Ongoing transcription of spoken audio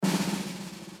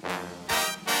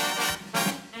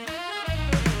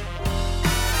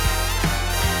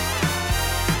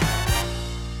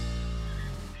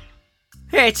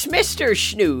It's Mr.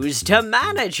 Snooze, the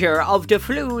manager of the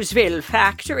Floozeville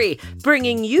factory,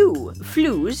 bringing you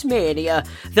Flooze Mania,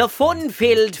 the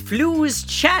fun-filled Flooze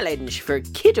challenge for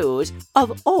kiddos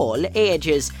of all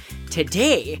ages.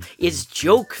 Today is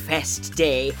Joke Fest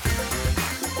Day.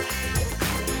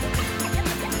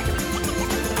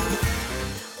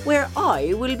 Where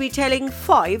I will be telling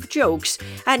 5 jokes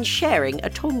and sharing a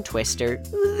tongue twister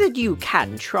that you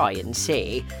can try and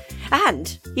say.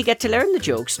 And you get to learn the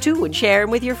jokes too and share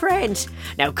them with your friends.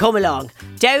 Now come along,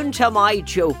 down to my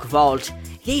joke vault.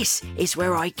 This is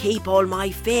where I keep all my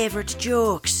favourite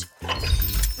jokes.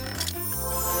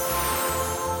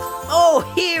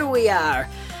 Oh, here we are.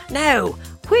 Now,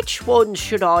 which ones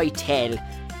should I tell?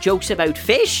 Jokes about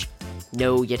fish?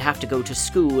 No, you'd have to go to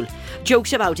school.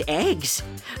 Jokes about eggs?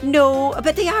 No,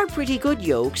 but they are pretty good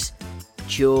jokes.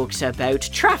 Jokes about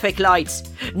traffic lights?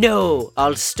 No,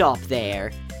 I'll stop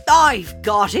there. I've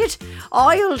got it.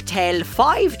 I'll tell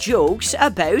 5 jokes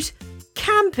about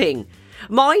camping.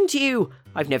 Mind you,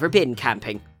 I've never been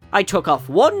camping. I took off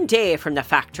 1 day from the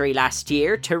factory last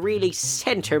year to really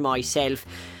centre myself.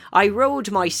 I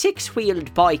rode my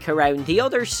 6-wheeled bike around the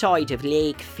other side of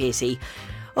Lake Fizzy,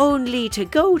 only to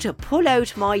go to pull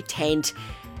out my tent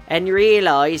and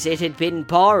realise it had been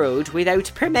borrowed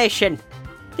without permission.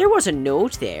 There was a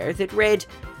note there that read,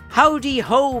 "Howdy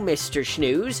ho, Mr.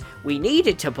 Snooze. We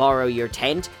needed to borrow your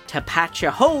tent to patch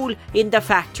a hole in the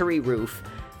factory roof.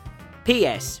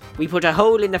 P.S. We put a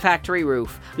hole in the factory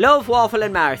roof. Love, Waffle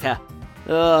and Martha."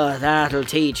 Oh, that'll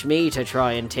teach me to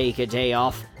try and take a day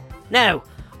off. Now,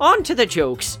 on to the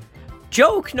jokes.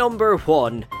 Joke number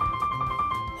 1.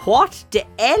 What do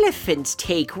elephants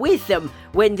take with them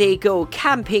when they go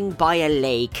camping by a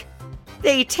lake?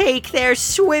 They take their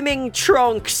swimming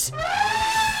trunks.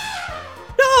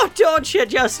 Oh, don't you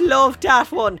just love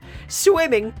that one?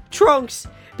 Swimming trunks.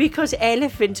 Because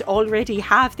elephants already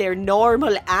have their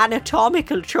normal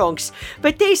anatomical trunks.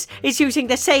 But this is using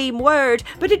the same word,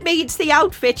 but it means the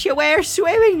outfit you wear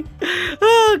swimming.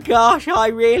 Oh gosh, I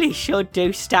really should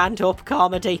do stand-up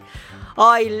comedy.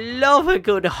 I love a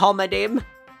good homonym.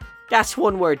 That's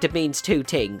one word that means 2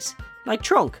 things. Like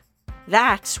trunk.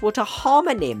 That's what a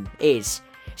homonym is.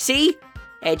 See?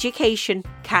 Education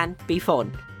can be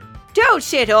fun. Don't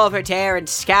sit over there and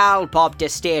scowl, Bob the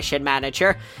station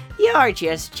manager. You're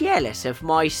just jealous of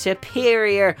my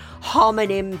superior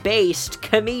homonym-based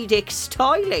comedic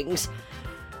stylings.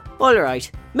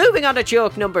 Alright, moving on to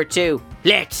joke number 2.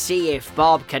 Let's see if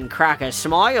Bob can crack a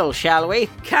smile, shall we?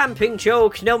 Camping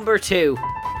joke number 2.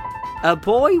 A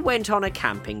boy went on a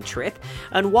camping trip,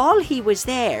 and while he was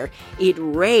there, it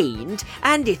rained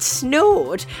and it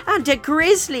snowed, and a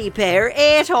grizzly bear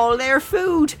ate all their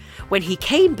food. When he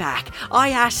came back, I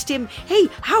asked him, "Hey,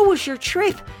 how was your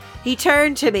trip?" He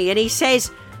turned to me and he says,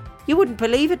 "You wouldn't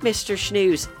believe it, Mr.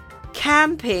 Snooze.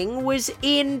 Camping was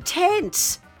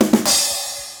intense."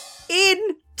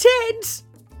 Intense!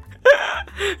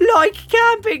 Like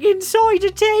camping inside a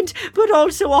tent, but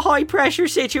also a high-pressure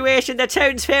situation that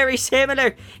sounds very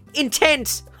similar.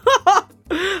 Intense.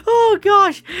 Oh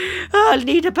gosh, I'll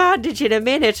need a bandage in a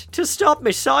minute to stop my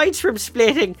sides from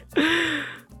splitting.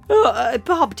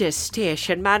 Bob the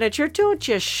station manager, don't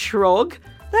just shrug.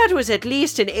 That was at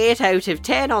least an 8 out of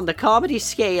 10 on the comedy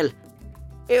scale.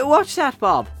 What's that,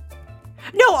 Bob?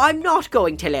 No, I'm not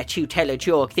going to let you tell a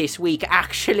joke this week,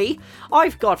 actually.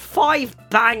 I've got 5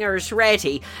 bangers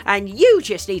ready, and you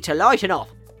just need to lighten up.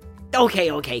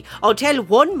 Okay, I'll tell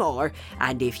one more,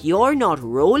 and if you're not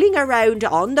rolling around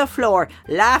on the floor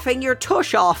laughing your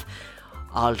tush off,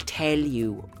 I'll tell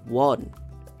you one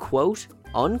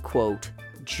quote-unquote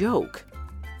joke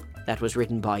that was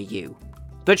written by you.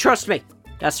 But trust me,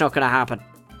 that's not going to happen.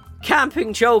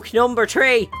 Camping joke number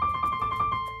 3.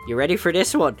 You ready for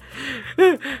this one?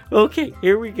 Okay,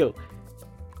 here we go.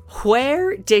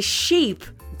 Where do sheep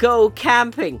go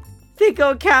camping? They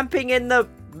go camping in the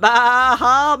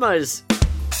Bahamas.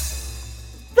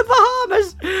 The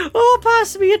Bahamas! Oh,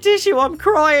 pass me a tissue, I'm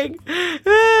crying.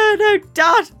 Now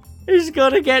that is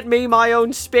gonna get me my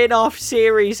own spin-off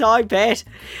series, I bet.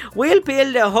 We'll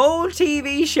build a whole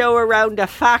TV show around a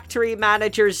factory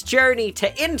manager's journey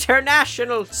to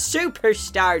international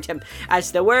superstardom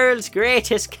as the world's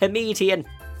greatest comedian.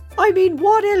 I mean,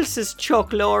 what else is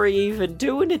Chuck Lorre even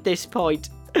doing at this point?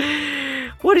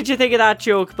 What did you think of that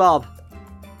joke, Bob?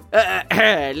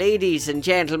 Ladies and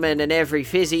gentlemen and every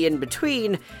fizzy in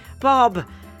between, Bob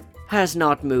has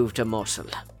not moved a muscle.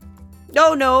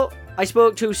 Oh no, I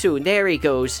spoke too soon. There he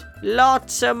goes.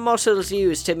 Lots of muscles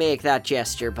used to make that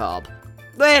gesture, Bob.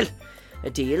 Well, a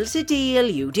deal's a deal.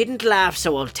 You didn't laugh,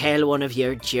 so I'll tell one of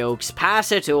your jokes.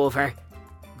 Pass it over.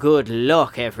 Good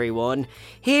luck, everyone.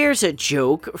 Here's a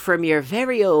joke from your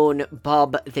very own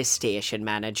Bob the station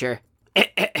manager.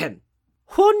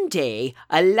 One day,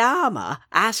 a llama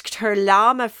asked her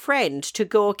llama friend to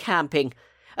go camping.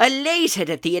 Elated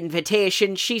at the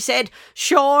invitation, she said,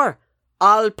 "Sure,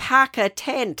 I'll pack a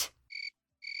tent."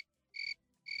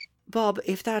 Bob,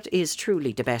 if that is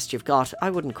truly the best you've got,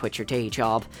 I wouldn't quit your day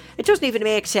job. It doesn't even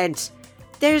make sense.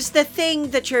 There's the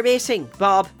thing that you're missing,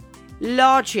 Bob.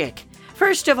 Logic.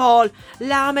 First of all,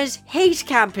 llamas hate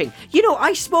camping. You know,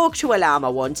 I spoke to a llama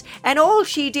once, and all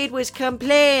she did was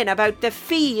complain about the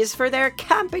fees for their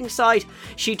camping site.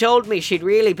 She told me she'd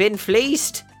really been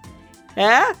fleeced.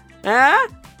 Now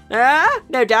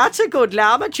that's a good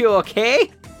llama joke, eh?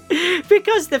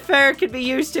 Because the fur can be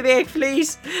used to make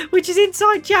fleece, which is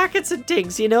inside jackets and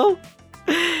things, you know.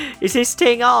 Is this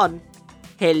thing on?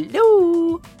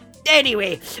 Hello?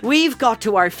 Anyway, we've got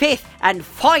to our fifth and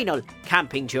final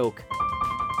camping joke.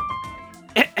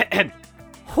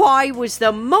 Why was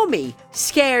the mummy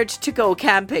scared to go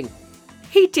camping?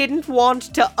 He didn't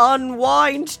want to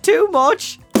unwind too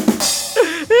much.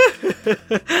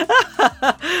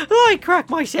 I crack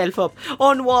myself up.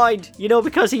 Unwind, you know,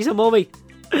 because he's a mummy.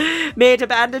 Made of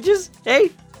bandages, eh?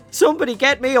 Somebody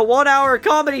get me a 1-hour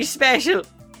comedy special.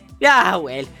 Ah,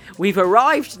 well, we've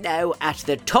arrived now at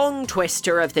the tongue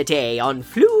twister of the day on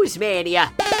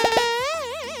Floozemania.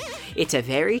 It's a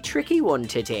very tricky one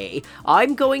today.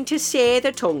 I'm going to say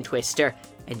the tongue twister,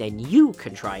 and then you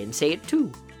can try and say it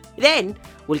too. Then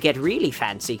we'll get really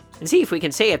fancy and see if we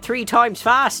can say it 3 times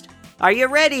fast. Are you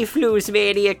ready,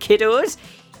 Floozemania kiddos?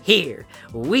 Here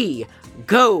we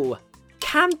go.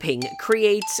 Camping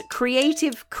creates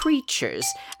creative creatures,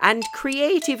 and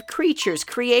creative creatures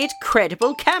create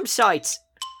credible campsites.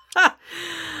 Ha!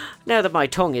 Now that my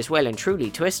tongue is well and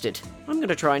truly twisted, I'm going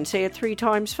to try and say it 3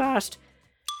 times fast.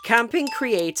 Camping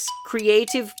creates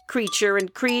creative creature,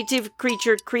 and creative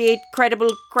creature create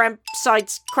credible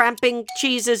campsites. Cramping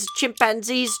cheeses,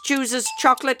 chimpanzees chooses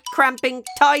chocolate. Cramping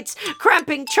tights,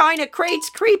 cramping china crates.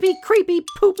 Creepy, poopy,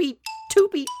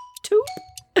 toopy, toop.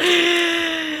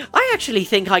 I actually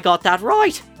think I got that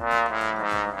right.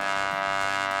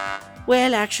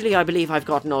 Well, actually, I believe I've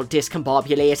gotten all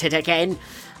discombobulated again.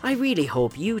 I really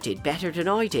hope you did better than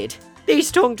I did.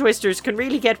 These tongue twisters can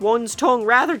really get one's tongue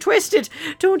rather twisted,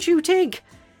 don't you think?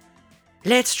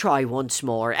 Let's try once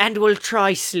more, and we'll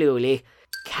try slowly.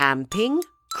 Camping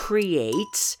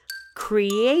creates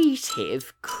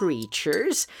creative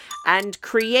creatures, and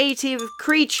creative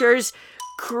creatures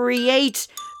create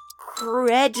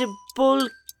credible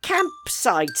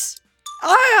campsites.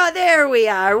 Ah, there we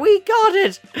are. We got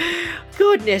it.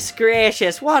 Goodness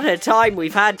gracious, what a time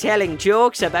we've had telling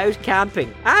jokes about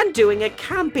camping and doing a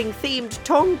camping-themed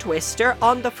tongue twister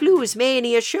on the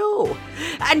Floozemania show.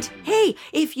 And hey,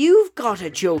 if you've got a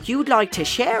joke you'd like to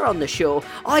share on the show,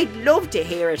 I'd love to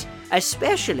hear it,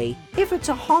 especially if it's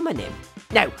a homonym.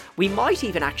 Now, we might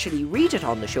even actually read it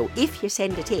on the show if you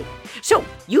send it in. So,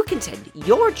 you can send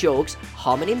your jokes,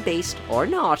 homonym-based or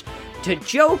not, to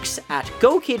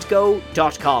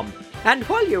jokes@gokidgo.com. And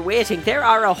while you're waiting, there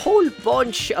are a whole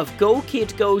bunch of Go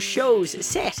Kid Go shows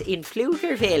set in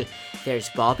Pflugerville.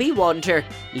 There's Bobby Wonder,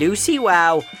 Lucy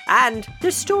Wow, and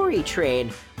The Story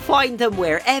Train. Find them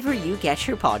wherever you get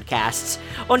your podcasts.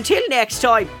 Until next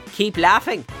time, keep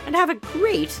laughing and have a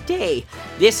great day.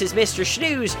 This is Mr.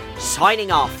 Snooze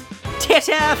signing off.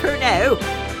 Ta-ta for now.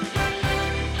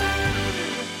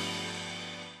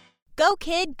 Go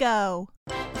Kid Go!